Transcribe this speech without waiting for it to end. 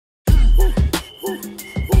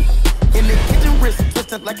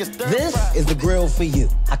This is the grill for you.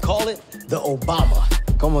 I call it the Obama.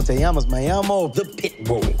 Como te llamas? Me llamo the pit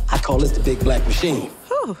bull. I call this the big black machine.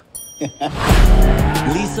 Whew.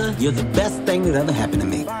 Lisa, you're the best thing that ever happened to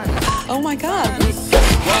me. Oh my God.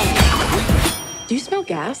 Do you smell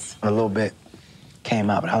gas? A little bit came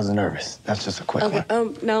out, but I was nervous. That's just a quick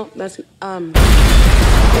one. No, that's, I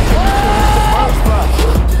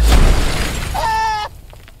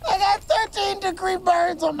got 13-degree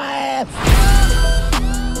burns on my ass.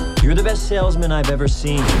 You're the best salesman I've ever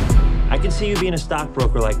seen. I can see you being a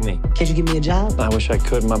stockbroker like me. Can't you give me a job? I wish I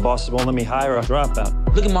could. My bosses won't let me hire a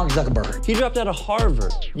dropout. Look at Mark Zuckerberg. He dropped out of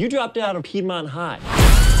Harvard. You dropped out of Piedmont High.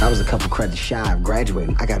 I was a couple credits shy of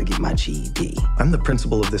graduating. I gotta get my GED. I'm the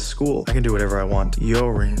principal of this school. I can do whatever I want.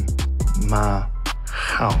 You're in my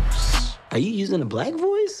house. Are you using a black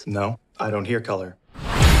voice? No, I don't hear color.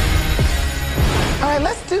 All right,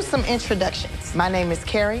 let's do some introductions. My name is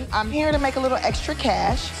Carrie. I'm here to make a little extra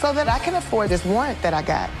cash so that I can afford this warrant that I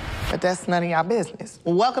got. But that's none of y'all business.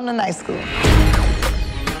 Welcome to night school.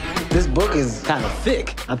 This book is kind of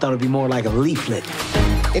thick. I thought it'd be more like a leaflet.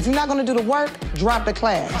 If you're not gonna do the work, drop the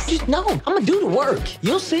class. Just no, I'm gonna do the work.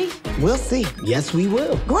 You'll see. We'll see. Yes, we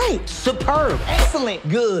will. Great. Superb. Excellent.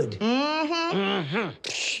 Good.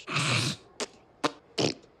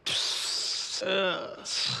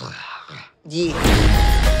 Yeah.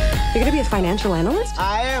 you're gonna be a financial analyst?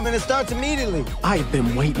 I am, and it starts immediately. I've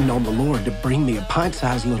been waiting on the Lord to bring me a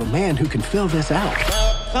pint-sized little man who can fill this out.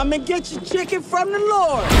 Come and get your chicken from the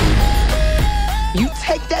Lord. You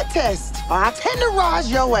take that test, or I'll tenderize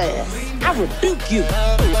your ass. I rebuke you.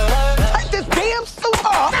 Take this damn suit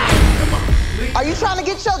off. Are you trying to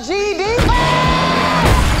get your GED?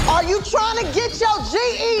 Are you trying to get your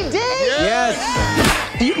GED?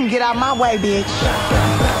 Yes. You can get out my way, bitch.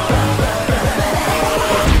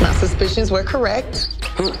 My suspicions were correct.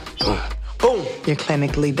 Boom. You're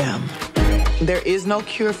clinically dumb. There is no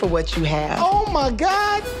cure for what you have. Oh my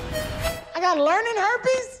God. I got learning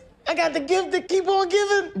herpes. I got the gift that keep on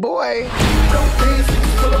giving. Boy.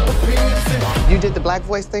 You did the black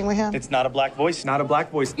voice thing with him? It's not a black voice, not a black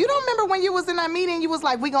voice. You don't remember when you was in that meeting, you was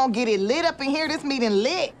like, we gonna get it lit up in here, this meeting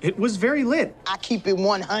lit. It was very lit. I keep it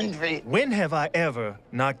 100. When have I ever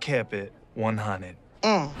not kept it 100?